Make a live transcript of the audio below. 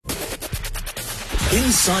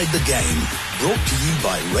Inside the Game, brought to you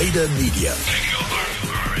by Raider Media.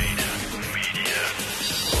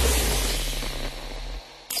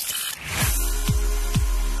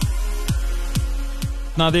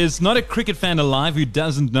 Now, there's not a cricket fan alive who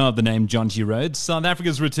doesn't know of the name Jonty Rhodes. South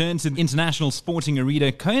Africa's return to the international sporting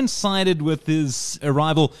arena coincided with his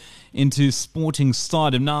arrival into sporting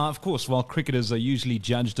stardom. Now, of course, while cricketers are usually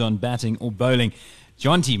judged on batting or bowling,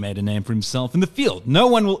 Jonty made a name for himself in the field. No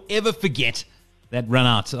one will ever forget that run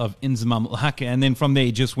out of Inzamam ul-Haq, and then from there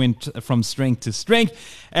he just went from strength to strength.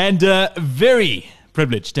 And very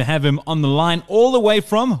privileged to have him on the line all the way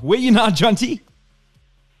from, where are you now, Jonty?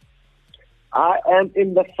 I am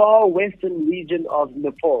in the far western region of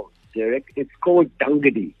Nepal, Derek. It's called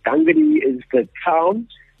Dangadi. Dangadi is the town,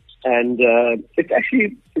 and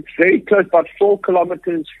it's very close, about 4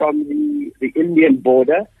 kilometers from the Indian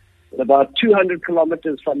border, and about 200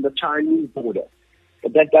 kilometers from the Chinese border.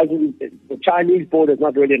 But the Chinese border is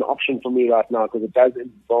not really an option for me right now because it does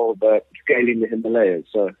involve scaling the Himalayas.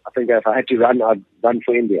 So I think if I had to run, I'd run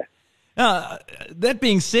for India. That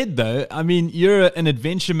being said, though, I mean, you're an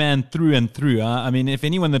adventure man through and through. I mean, if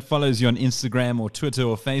anyone that follows you on Instagram or Twitter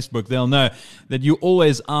or Facebook, they'll know that you're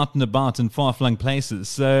always out and about in far-flung places.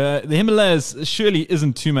 So the Himalayas surely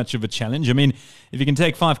isn't too much of a challenge. I mean, if you can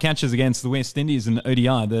take 5 catches against the West Indies in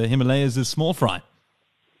ODI, the Himalayas is small fry.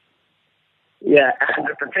 Yeah,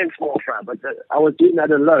 100% small fry, but I was doing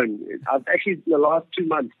that alone. I've actually, in the last 2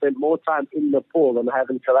 months, spent more time in Nepal than I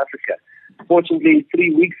have in South Africa. Fortunately,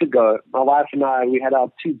 3 weeks ago, my wife and I, we had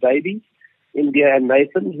our 2 babies, India and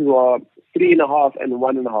Nathan, who are 3.5 and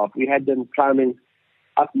 1.5. We had them climbing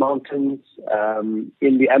up mountains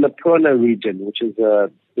in the Annapurna region, which is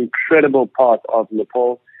an incredible part of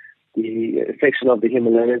Nepal, the section of the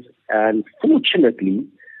Himalayas. And fortunately,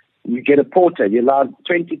 you get a porter. You're allowed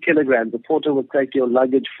 20 kilograms. The porter will take your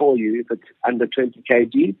luggage for you if it's under 20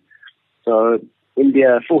 kg. So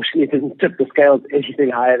India, fortunately, didn't tip the scales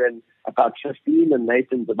anything higher than about 15, and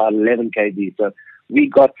Nathan's about 11 kg. So we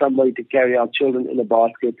got somebody to carry our children in a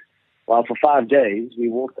basket. While for 5 days, we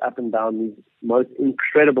walked up and down these most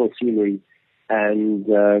incredible scenery.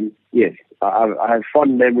 And yes, I have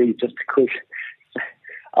fond memories just because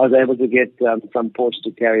I was able to get some ports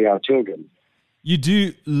to carry our children. You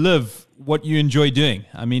do live what you enjoy doing.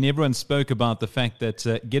 I mean, everyone spoke about the fact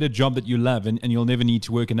that get a job that you love and you'll never need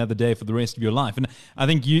to work another day for the rest of your life. And I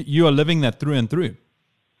think you are living that through and through.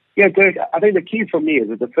 Yeah, Derek, I think the key for me is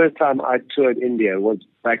that the first time I toured India was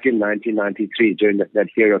back in 1993 during that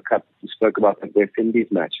Hero Cup. We spoke about the West Indies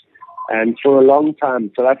match. And for a long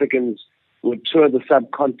time, South Africans would tour the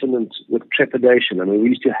subcontinent with trepidation. I mean, we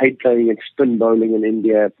used to hate playing in spin bowling in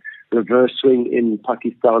India, reverse swing in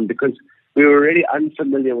Pakistan, because we were really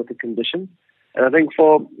unfamiliar with the conditions. And I think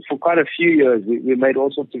for quite a few years, we made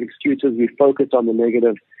all sorts of excuses. We focused on the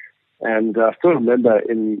negative. And I still remember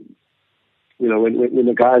when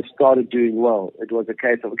the guys started doing well, it was a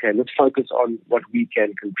case of, okay, let's focus on what we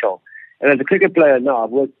can control. And as a cricket player now,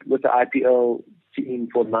 I've worked with the IPL team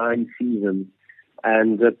for 9 seasons,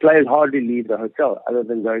 and the players hardly leave the hotel other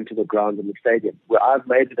than going to the ground in the stadium, where I've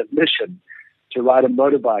made it a mission to ride a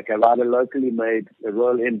motorbike. I ride a locally made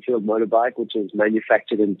Royal Enfield motorbike, which is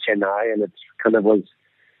manufactured in Chennai, and it kind of was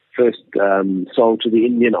first sold to the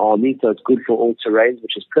Indian Army, so it's good for all terrains,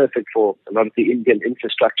 which is perfect for a lot of the Indian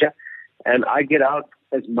infrastructure. And I get out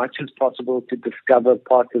as much as possible to discover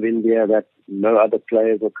parts of India that no other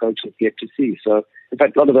players or coaches get to see. So, in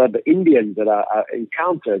fact, a lot of the Indians that I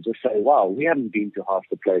encounter just say, wow, we haven't been to half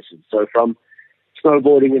the places. So from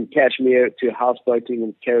snowboarding in Kashmir to houseboating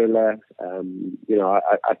in Kerala,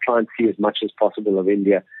 I try and see as much as possible of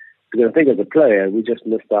India. Because I think as a player, we just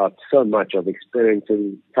missed out so much of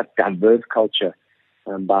experiencing such diverse culture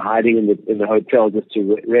by hiding in the hotel just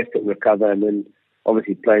to rest and recover, and then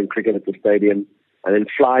obviously playing cricket at the stadium, and then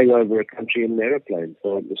flying over a country in an aeroplane.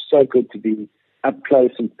 So it was so good to be up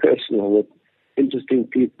close and personal with interesting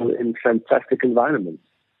people in fantastic environments.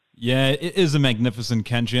 Yeah, it is a magnificent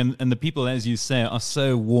country, and the people, as you say, are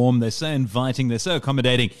so warm, they're so inviting, they're so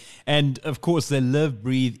accommodating, and of course they live,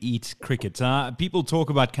 breathe, eat cricket. People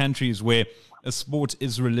talk about countries where a sport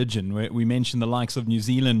is religion. We mention the likes of New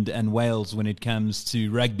Zealand and Wales when it comes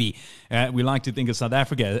to rugby. We like to think of South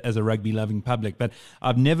Africa as a rugby-loving public, but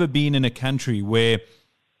I've never been in a country where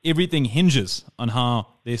everything hinges on how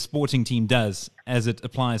their sporting team does as it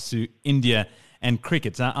applies to India and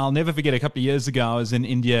cricket. I'll never forget a couple of years ago, I was in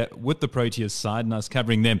India with the Proteas side and I was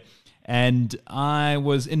covering them. And I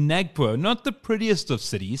was in Nagpur, not the prettiest of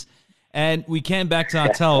cities. And we came back to our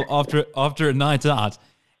hotel after a night out.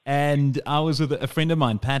 And I was with a friend of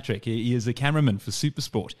mine, Patrick. He is a cameraman for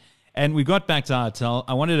SuperSport. And we got back to our hotel.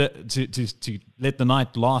 I wanted to let the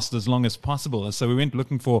night last as long as possible. So we went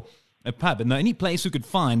looking for a pub. And the only place we could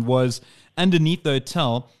find was underneath the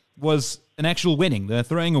hotel was an actual wedding. They're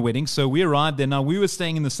throwing a wedding. So we arrived there. Now, we were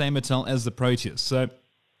staying in the same hotel as the Proteas. So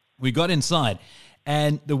we got inside.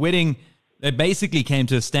 And the wedding, they basically came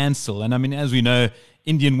to a standstill. And I mean, as we know,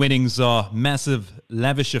 Indian weddings are massive,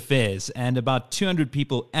 lavish affairs. And about 200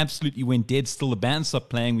 people absolutely went dead still. The band stopped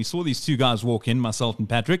playing. We saw these two guys walk in, myself and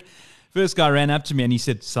Patrick. First guy ran up to me and he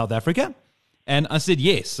said, "South Africa?" And I said,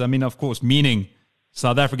 yes. I mean, of course, meaning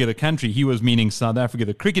South Africa, the country. He was meaning South Africa,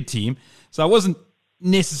 the cricket team. So I wasn't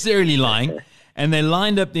necessarily lying. And they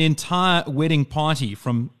lined up the entire wedding party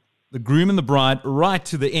from the groom and the bride right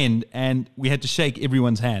to the end, and we had to shake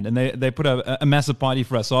everyone's hand. And they put a massive party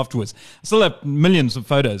for us afterwards. I still have millions of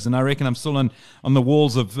photos, and I reckon I'm still on the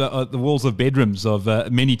walls of bedrooms of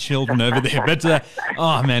many children over there. But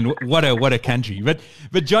oh man, what a country! But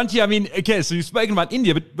Jonty, I mean, okay, so you've spoken about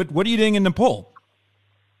India, but what are you doing in Nepal?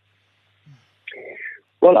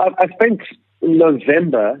 Well, I spent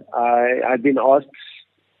November. I'd been asked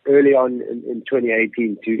early on in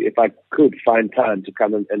 2018 if I could find time to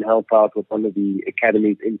come and help out with one of the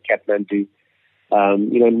academies in Kathmandu.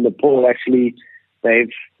 Nepal actually, they've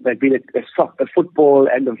been a football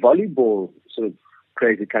and a volleyball sort of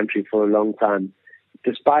crazy country for a long time,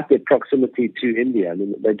 despite their proximity to India. I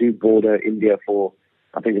mean, they do border India for,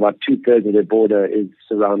 I think about 2/3 of their border is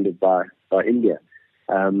surrounded by India.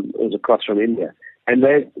 It was across from India. And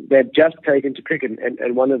they've just taken to cricket,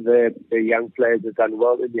 and one of their young players has done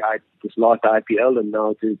well in this last IPL, and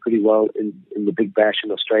now doing pretty well in the Big Bash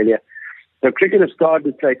in Australia. So cricket has started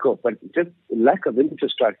to take off, but just lack of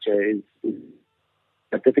infrastructure is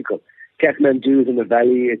difficult. Kathmandu is in the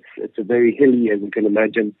valley. It's a very hilly, as you can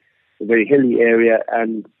imagine, a very hilly area,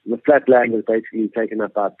 and the flat land is basically taken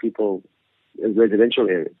up by people in residential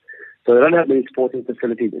areas. So they don't have many sporting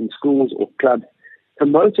facilities in schools or clubs. So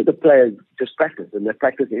most of the players just practice, and they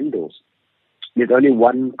practice indoors. There's only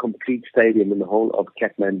one complete stadium in the whole of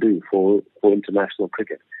Kathmandu for international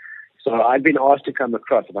cricket. So I've been asked to come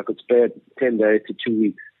across if I could spare 10 days to 2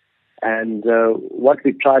 weeks. And what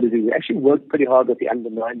we tried to do, we actually worked pretty hard with the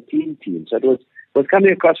under-19 team. So it was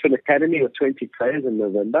coming across from an academy of 20 players in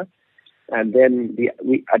November. And then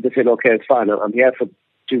I just said, okay, it's fine. I'm here for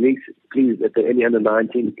 2 weeks. Please, if there are any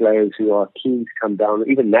under-19 players who are keen to come down, or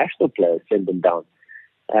even national players, send them down.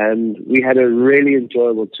 And we had a really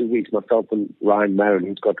enjoyable 2 weeks, myself and Ryan Marin,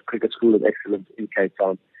 who's got the Cricket School of Excellence in Cape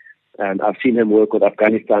Town. And I've seen him work with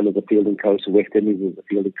Afghanistan as a fielding coach, West Indies as a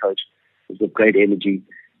fielding coach. He's got great energy.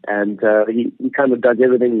 And he kind of does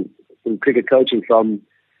everything in cricket coaching, from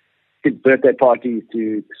birthday parties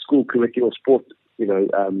to school curriculum,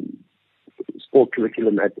 sport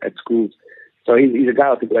curriculum at schools. So he's a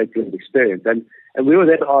guy with a great deal of experience. And we were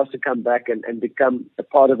then asked to come back and become a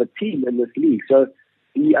part of a team in this league. So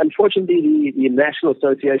unfortunately, the National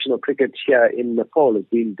Association of Cricket here in Nepal has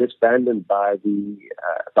been disbanded by the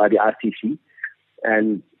ICC,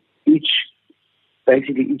 and each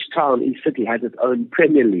town, each city has its own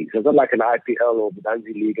Premier League. So it's not like an IPL or the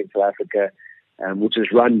Danzi League in South Africa, which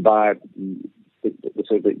is run by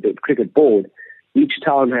the cricket board. Each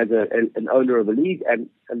town has an owner of a league, and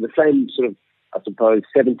the same sort of, I suppose,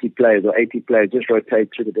 70 players or 80 players just rotate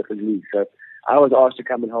through the different leagues. So I was asked to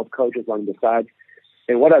come and help coaches along the side.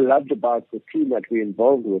 And what I loved about the team that we're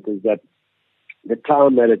involved with is that the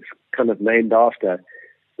town that it's kind of named after,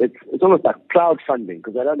 it's almost like crowdfunding,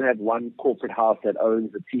 because they don't have one corporate house that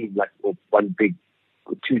owns the team, like, or one big,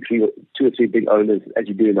 two or three big owners as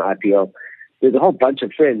you do in the IPL. There's a whole bunch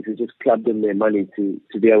of friends who just clubbed in their money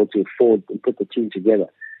to be able to afford and put the team together.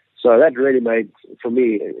 So that really made, for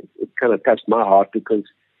me, it kind of touched my heart, because,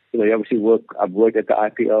 you obviously I've worked at the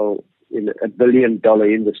IPL in $1 billion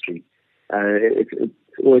industry. It's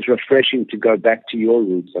always refreshing to go back to your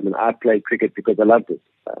roots. I mean, I played cricket because I loved it.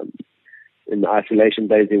 In the isolation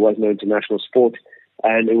days, there was no international sport,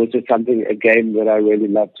 and it was just a game that I really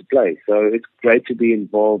loved to play. So it's great to be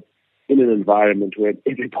involved in an environment where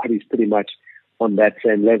everybody's pretty much on that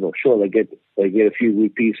same level. Sure, they get a few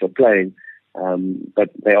rupees for playing, but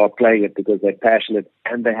they are playing it because they're passionate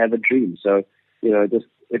and they have a dream. So, just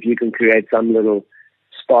if you can create some little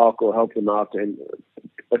spark or help them out and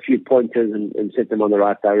a few pointers and set them on the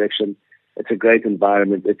right direction, it's a great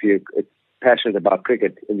environment. If you're passionate about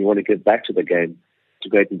cricket and you want to give back to the game, it's a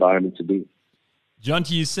great environment to be.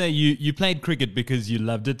 Jonty, you say you played cricket because you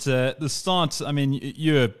loved it. The start, I mean,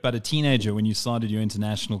 you were but a teenager when you started your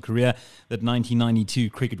international career, that 1992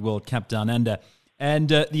 Cricket World Cup Down Under.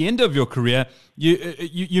 And at the end of your career,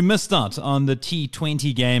 you missed out on the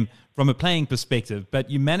T20 game from a playing perspective, but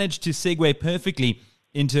you managed to segue perfectly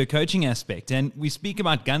into a coaching aspect. And we speak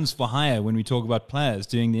about guns for hire when we talk about players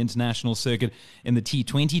doing the international circuit in the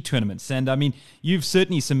T20 tournaments. And I mean, you've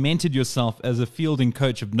certainly cemented yourself as a fielding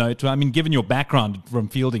coach of note. I mean, given your background from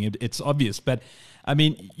fielding, it's obvious. But I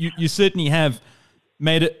mean, you certainly have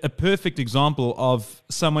made it a perfect example of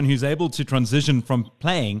someone who's able to transition from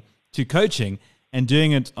playing to coaching and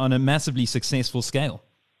doing it on a massively successful scale.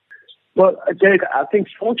 Well, Derek, I think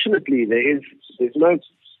fortunately there's no,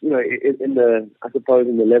 in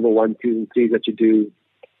the level 1, 2, and 3 that you do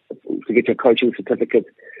to get your coaching certificate,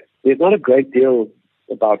 there's not a great deal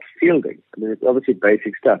about fielding. I mean, it's obviously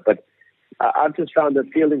basic stuff, but I've just found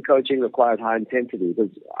that fielding coaching requires high intensity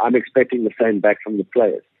because I'm expecting the same back from the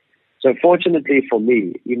players. So fortunately for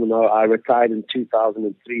me, even though I retired in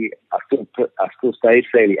 2003, I still stayed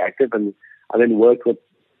fairly active, and I then worked with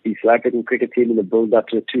the South African cricket team in the build-up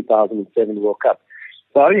to the 2007 World Cup.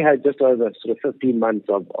 So I only had just over sort of 15 months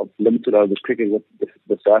of limited overs cricket with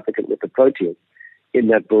the South African, with the Proteas in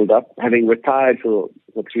that build-up, having retired for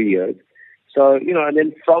 3 years. So, and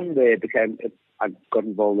then from there I got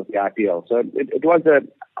involved with the IPL. So I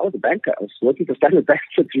was a banker. I was working for Standard Bank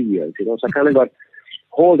for 3 years, so I kind of got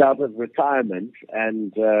hauled out of retirement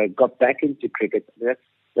and got back into cricket.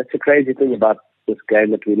 That's the crazy thing about this game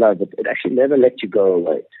that we love. It actually never lets you go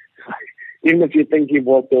away. Even if you think you've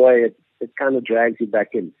walked away, it kind of drags you back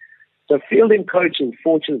in. So fielding coaching,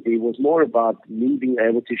 fortunately, was more about me being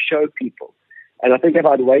able to show people. And I think if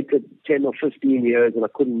I'd waited 10 or 15 years and I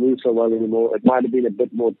couldn't move so well anymore, it might have been a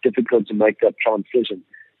bit more difficult to make that transition.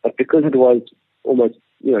 But because it was almost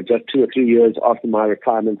just 2 or 3 years after my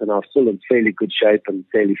retirement, and I was still in fairly good shape and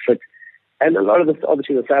fairly fit. And a lot of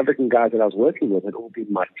obviously the South African guys that I was working with had all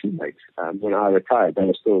been my teammates when I retired. They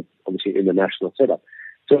were still obviously in the national setup.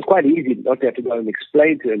 So it's quite easy not to have to go and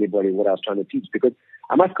explain to anybody what I was trying to teach, because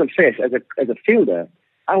I must confess, as a fielder,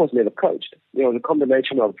 I was never coached. It was a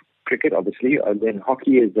combination of cricket, obviously, and then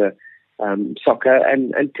hockey is soccer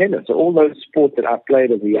and tennis. So all those sports that I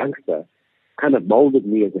played as a youngster kind of molded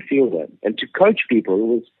me as a fielder. And to coach people,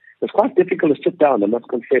 it was quite difficult to sit down, I must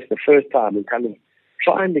confess, the first time and kind of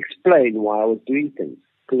try and explain why I was doing things.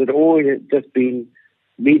 Because it always had just been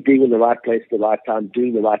me being in the right place at the right time,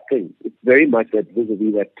 doing the right thing. It's very much that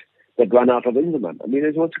vis-a-vis that run out of Inverman. I mean,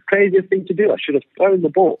 it was the craziest thing to do. I should have thrown the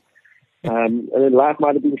ball. And then life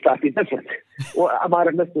might have been slightly different. Or I might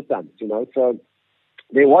have missed the sun, So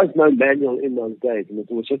there was no manual in those days. And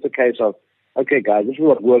it was just a case of, okay, guys, this is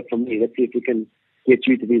what worked for me. Let's see if we can get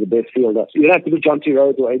you to be the best fielder. So you don't have to be John T.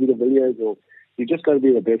 Rhodes or A.B. de Villiers, or you just got to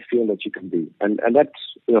be the best fielder that you can be. And that's,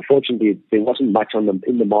 fortunately, there wasn't much in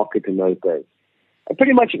the market in those days.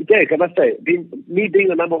 Pretty much, Derek, I must say, me being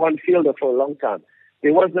the number one fielder for a long time,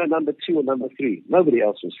 there was no number 2 or number 3. Nobody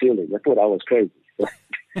else was fielding. I thought I was crazy.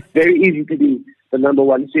 Very easy to be the number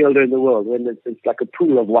one fielder in the world when it's like a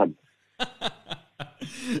pool of one.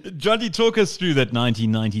 Johnny, talk us through that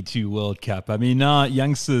 1992 World Cup. I mean, now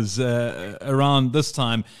youngsters around this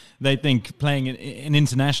time, they think playing in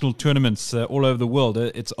international tournaments all over the world,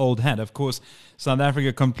 it's old hat. Of course, South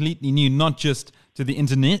Africa completely new, not just to the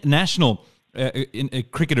international in a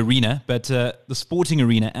cricket arena, but the sporting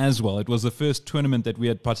arena as well. It was the first tournament that we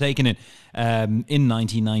had partaken in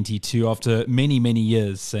 1992 after many, many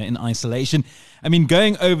years in isolation. I mean,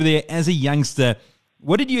 going over there as a youngster,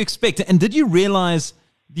 what did you expect? And did you realize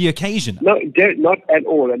the occasion? No, not at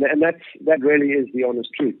all. And that really is the honest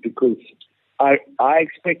truth, because I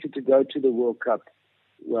expected to go to the World Cup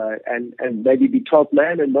and maybe be 12th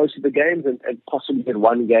man in most of the games and possibly in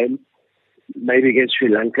one game, maybe against Sri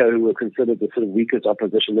Lanka, who were considered the sort of weakest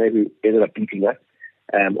opposition there, who ended up beating us,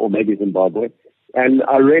 or maybe Zimbabwe. And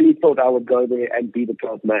I really thought I would go there and be the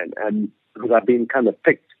 12th man, and because I'd been kind of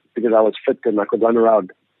picked because I was fit and I could run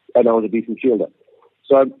around and I was a decent fielder.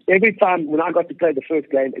 So every time when I got to play the first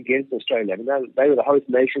game against Australia, I mean, they were the host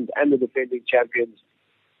nations and the defending champions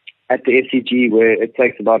at the SCG, where it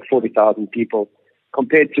takes about 40,000 people,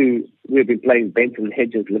 compared to we've been playing Benton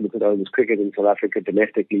Hedges limited overs cricket in South Africa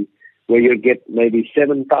domestically, where you get maybe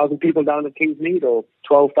 7,000 people down at Kingsmead or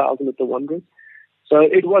 12,000 at the Wanderers. So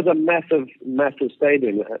it was a massive, massive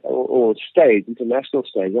stadium or stage, international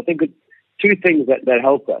stage. I think two things that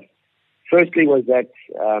helped us. Firstly was that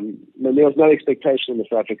there was no expectation in the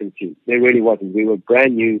South African team. There really wasn't. We were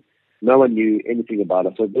brand new. No one knew anything about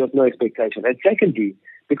us, so there was no expectation. And secondly,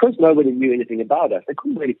 because nobody knew anything about us, they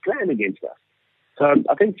couldn't really plan against us. So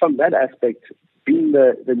I think from that aspect, being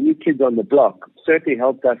the new kids on the block certainly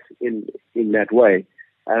helped us in that way.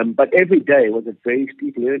 But every day was a very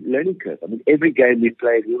steep learning curve. I mean, every game we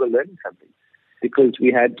played, we were learning something, because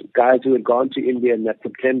we had guys who had gone to India in that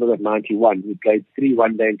September of 91, who played 3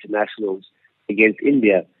 one-day internationals against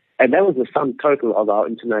India, And that was the sum total of our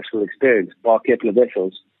international experience, bar Kepler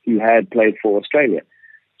Wessels, who had played for Australia.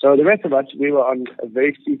 So the rest of us, we were on a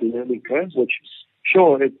very steep learning curve, which,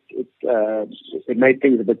 sure, it made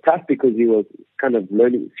things a bit tough because we were kind of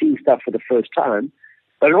seeing stuff for the first time.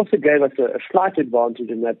 But it also gave us a slight advantage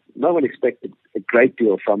in that no one expected a great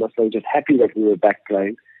deal from us. They were just happy that we were back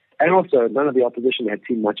playing. And also, none of the opposition had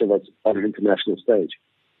seen much of us on an international stage.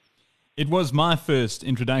 It was my first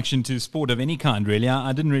introduction to sport of any kind, really.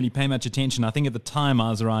 I didn't really pay much attention. I think at the time I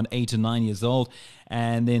was around 8 or 9 years old,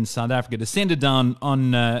 and then South Africa descended down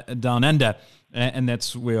under, and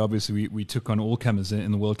that's where obviously we took on all comers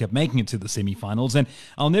in the World Cup, making it to the semi-finals. And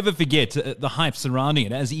I'll never forget the hype surrounding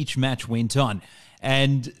it as each match went on.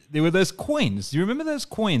 And there were those coins. Do you remember those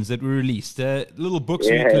coins that were released? Little books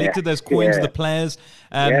where you collected those coins of the players.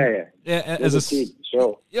 As a team,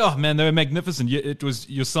 sure. Yeah, man, they were magnificent. It was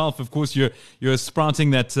yourself, of course. You're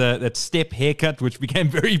sprouting that step haircut, which became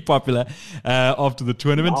very popular after the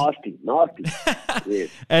tournament. Nasty.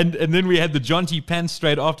 Yes. And then we had the jaunty pants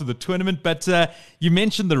straight after the tournament. But you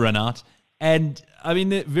mentioned the run out. And, I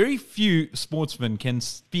mean, very few sportsmen can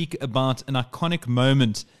speak about an iconic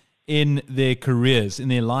moment in their careers, in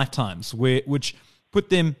their lifetimes, which put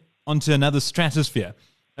them onto another stratosphere.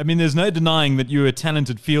 I mean, there's no denying that you're a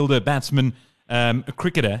talented fielder, batsman, a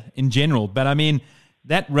cricketer in general. But, I mean,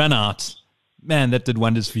 that run out, man, that did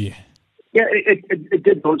wonders for you. Yeah, it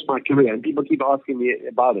did launch my career. And people keep asking me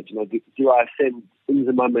about it. You know, do I send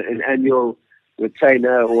Inzamam an annual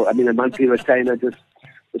retainer or, a monthly retainer, just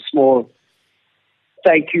a small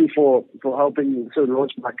thank you for helping sort of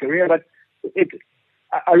launch my career? But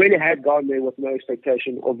I really had gone there with no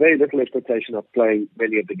expectation or very little expectation of playing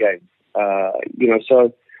many of the games.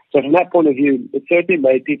 So from that point of view, it certainly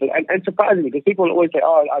made people, and surprisingly, because people always say,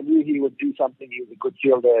 oh, I knew he would do something, he was a good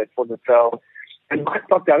fielder for Natal. And Mike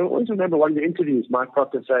Proctor, I always remember one of the interviews, Mike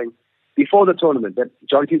Proctor saying, before the tournament, that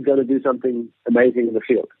Jonty's going to do something amazing in the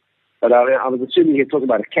field. But I was assuming he was talking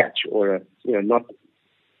about a catch or not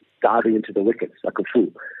diving into the wickets like a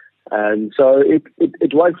fool. And so it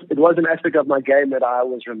was an aspect of my game that I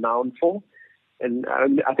was renowned for. And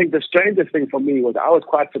I think the strangest thing for me was I was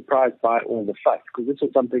quite surprised by all the fuss, because this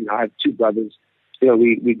was something. I have two brothers.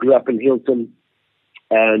 We grew up in Hilton,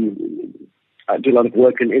 and I do a lot of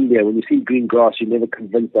work in India. When you see green grass, you're never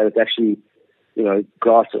convinced that it's actually,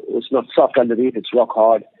 grass. It's not soft underneath, it's rock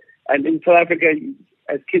hard. And in South Africa,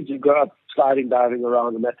 as kids, you grow up sliding, diving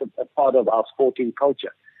around, and that's a part of our sporting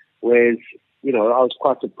culture. Whereas, I was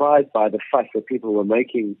quite surprised by the fuss that people were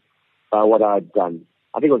making by what I'd done.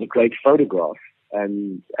 I think it was a great photograph,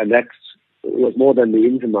 and it was more than the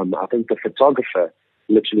Inzamam. I think the photographer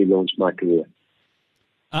literally launched my career.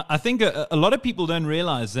 I think a lot of people don't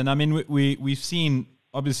realize, and I mean, we've seen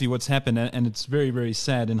obviously what's happened, and it's very, very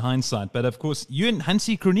sad in hindsight. But of course, you and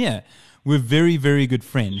Hansie Cronje were very, very good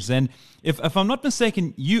friends. And if I'm not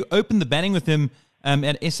mistaken, you opened the batting with him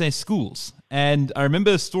at SA Schools. And I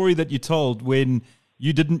remember a story that you told when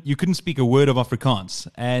you couldn't speak a word of Afrikaans,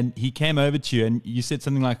 and he came over to you and you said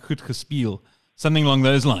something like "Goed gespeel," something along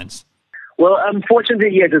those lines. Well, unfortunately,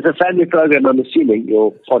 yes, it's a family program, I'm assuming,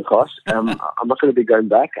 your podcast. I'm not going to be going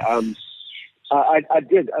back. I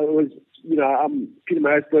did. I was,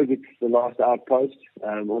 Pietermaritzburg, it's the last outpost.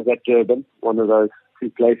 I was at Durban, one of those two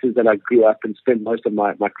places that I grew up and spent most of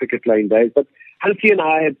my cricket playing days. But Hansie and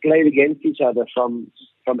I had played against each other from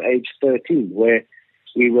age 13, where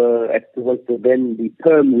we were then the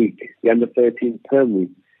Perm Week, the under-13 Perm Week.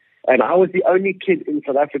 And I was the only kid in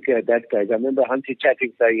South Africa at that stage. I remember Hansie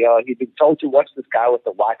chatting, saying, he'd been told to watch this guy with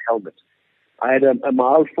the white helmet. I had a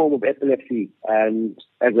mild form of epilepsy, and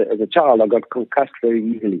as a child, I got concussed very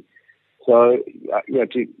easily. So,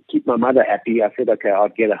 to keep my mother happy, I said, okay, I'll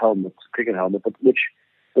get a helmet, cricket helmet, but which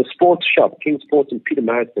the sports shop, King Sports in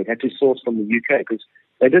Pietermaritzburg, had to source from the UK because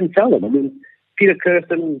they didn't sell them. I mean, Peter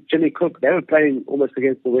Kirsten, Jimmy Cook, they were playing almost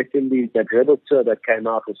against the West Indies, that Rebel tour that came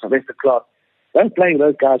out with Sylvester Clark. They were playing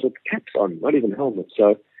those guys with caps on, not even helmets.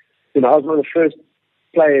 So, I was one of the first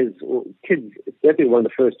players, or kids, definitely one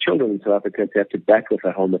of the first children in South Africa to have to bat with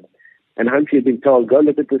a helmet. And Hansie had been told, go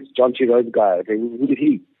look at this Jonty Rhodes guy. Who did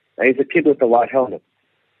he? And he's a kid with a white helmet.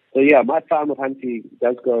 So, yeah, my time with Hansie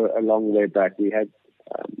does go a long way back. We had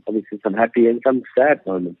obviously some happy and some sad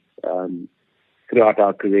moments throughout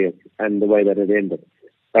our careers and the way that it ended.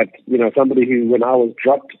 But, somebody who, when I was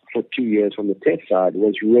dropped for 2 years from the Test side,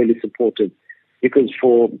 was really supportive, because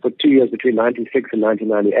for 2 years between 96 and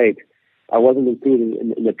 1998, I wasn't included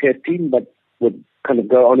in the Test team, but would kind of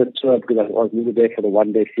go on a tour because I was never there for the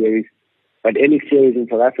one-day series. But any series in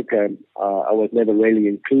South Africa, I was never really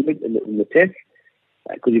included in the Test.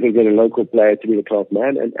 because you could get a local player to be the 12th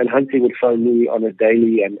man. And Huntley would phone me on a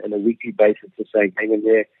daily and a weekly basis to say, hang in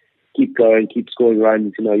there, keep going, keep scoring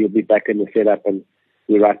runs, you'll be back in the setup and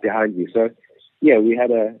we're right behind you. So, yeah, we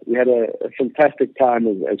had a fantastic time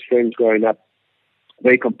as friends growing up,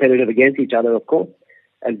 very competitive against each other, of course,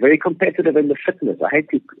 and very competitive in the fitness. I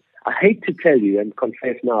hate to tell you and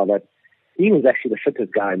confess now that he was actually the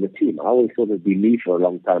fittest guy in the team. I always thought it'd be me for a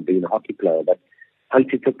long time being a hockey player, but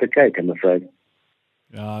Hunty took the cake, I'm afraid.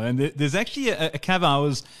 And there's actually a cover.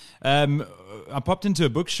 I popped into a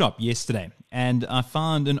bookshop yesterday and I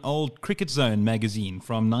found an old Cricket Zone magazine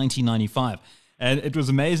from 1995. And it was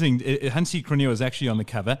amazing. Hansie Cronje was actually on the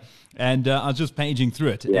cover, and I was just paging through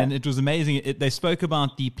it. Yeah. And it was amazing. They spoke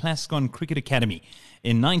about the Plascon Cricket Academy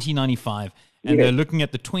in 1995, and they're looking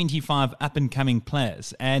at the 25 up-and-coming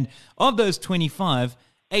players. And of those 25,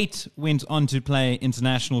 8 went on to play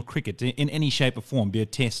international cricket in any shape or form, be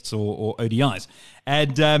it tests or ODIs.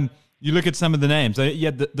 And you look at some of the names. You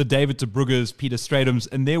had the David de Bruggers, Peter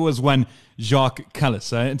Stratums, and there was one Jacques Kallis.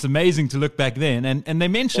 So it's amazing to look back then. And they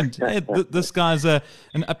mentioned, hey, this guy's an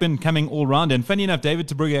up-and-coming all-rounder. And funny enough, David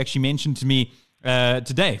de Brugger actually mentioned to me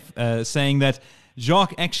today, saying that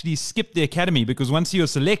Jacques actually skipped the academy because once he was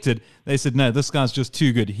selected, they said, no, this guy's just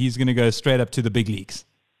too good. He's going to go straight up to the big leagues.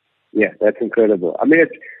 Yeah, that's incredible. I mean,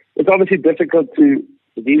 it's obviously difficult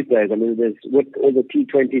these days. I mean, there's with all the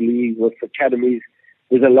T20 leagues, with academies,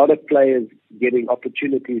 there's a lot of players getting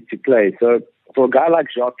opportunities to play. So for a guy like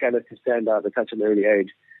Jacques Kallis to stand out at such an early age,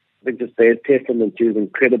 I think just bears testament to his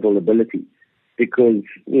incredible ability, because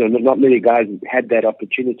not many guys had that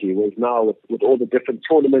opportunity. Whereas now with all the different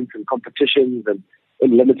tournaments and competitions and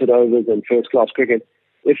limited overs and first class cricket,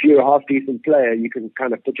 if you're a half decent player, you can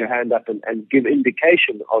kind of put your hand up and give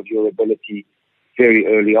indication of your ability very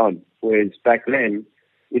early on. Whereas back then,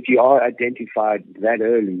 if you are identified that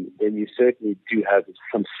early, then you certainly do have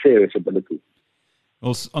some serious ability.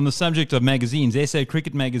 Well, on the subject of magazines, SA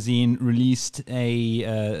Cricket Magazine released they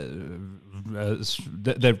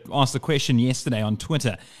asked a question yesterday on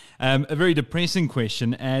Twitter, a very depressing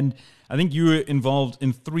question, and I think you were involved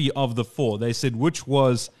in 3 of the 4. They said, which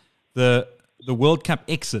was the World Cup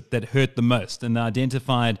exit that hurt the most? And they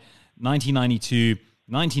identified 1992,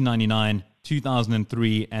 1999,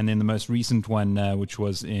 2003, and then the most recent one, which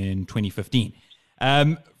was in 2015.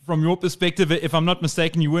 From your perspective, if I'm not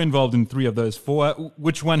mistaken, you were involved in 3 of those 4.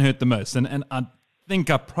 Which one hurt the most? And I think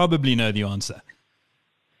I probably know the answer.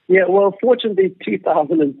 Yeah, well, fortunately,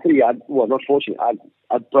 2003, not fortunately,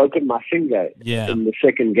 I'd broken my finger in the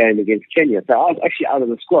second game against Kenya. So I was actually out of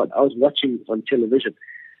the squad. I was watching on television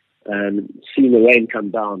and seeing the rain come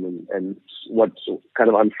down and what kind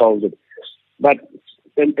of unfolded. But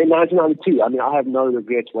in 1992, I mean, I have no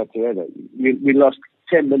regrets whatsoever. We lost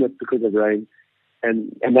 10 minutes because of rain,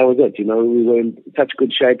 and that was it. We were in such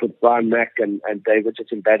good shape with Brian Mack and Dave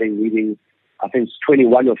Richardson batting, leading, I think it's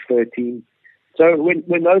 21 or 13. So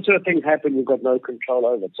when those sort of things happen, we've got no control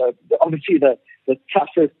over it. So obviously the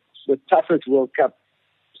toughest World Cup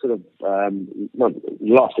sort of not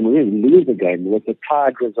lost, and we didn't lose the game, was the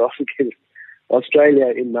tied result against Australia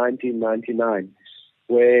in 1999.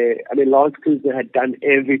 Where, I mean, Lance Klusener had done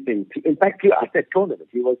everything. In fact, throughout that tournament,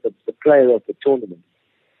 he was the player of the tournament.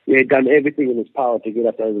 He had done everything in his power to get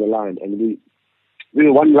us over the line, and we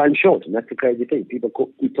were 1 run short, and that's the crazy thing. People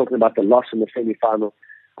keep talking about the loss in the semi-final.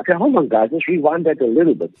 I said, hold on, guys, let's rewind that a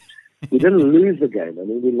little bit. We didn't lose the game. I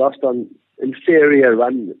mean, we lost on inferior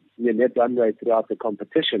net run rate throughout the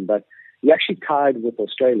competition, but we actually tied with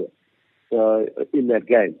Australia in that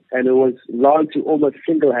game. And it was Lance who almost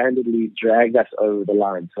single-handedly dragged us over the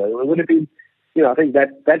line. So it would have been, I think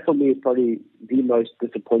that for me is probably the most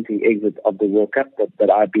disappointing exit of the World Cup that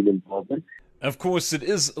I've been involved in. Of course, it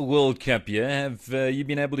is a World Cup year. Have you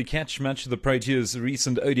been able to catch much of the Proteas'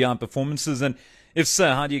 recent ODI performances? And if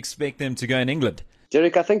so, how do you expect them to go in England?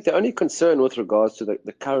 Derek, I think the only concern with regards to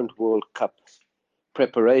the current World Cup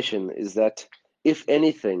preparation is that, if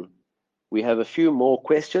anything, we have a few more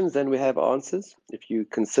questions than we have answers. If you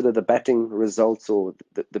consider the batting results or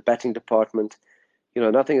the batting department,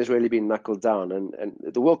 nothing has really been knuckled down. And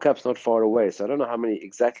the World Cup's not far away, so I don't know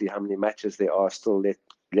exactly how many matches there are still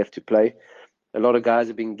left to play. A lot of guys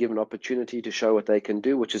have been given opportunity to show what they can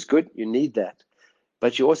do, which is good. You need that.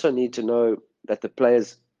 But you also need to know that the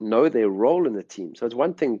players know their role in the team. So it's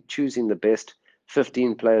one thing choosing the best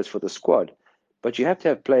 15 players for the squad, but you have to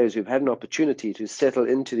have players who've had an opportunity to settle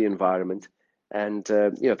into the environment. And,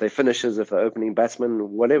 if they're finishers, if they're opening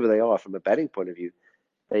batsmen, whatever they are from a batting point of view,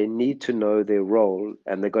 they need to know their role,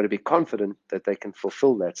 and they've got to be confident that they can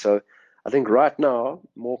fulfill that. So I think right now,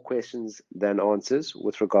 more questions than answers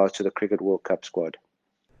with regards to the Cricket World Cup squad.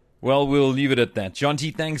 Well, we'll leave it at that.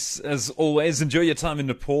 Jonty, thanks as always. Enjoy your time in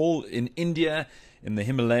Nepal, in India, in the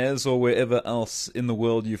Himalayas, or wherever else in the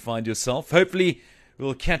world you find yourself. Hopefully,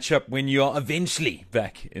 we'll catch up when you are eventually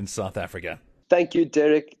back in South Africa. Thank you,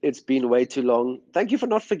 Derek. It's been way too long. Thank you for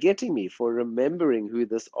not forgetting me, for remembering who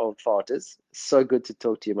this old fart is. So good to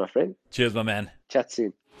talk to you, my friend. Cheers, my man. Chat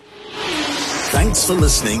soon. Thanks for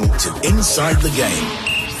listening to Inside the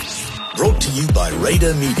Game. Brought to you by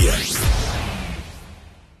Raider Media.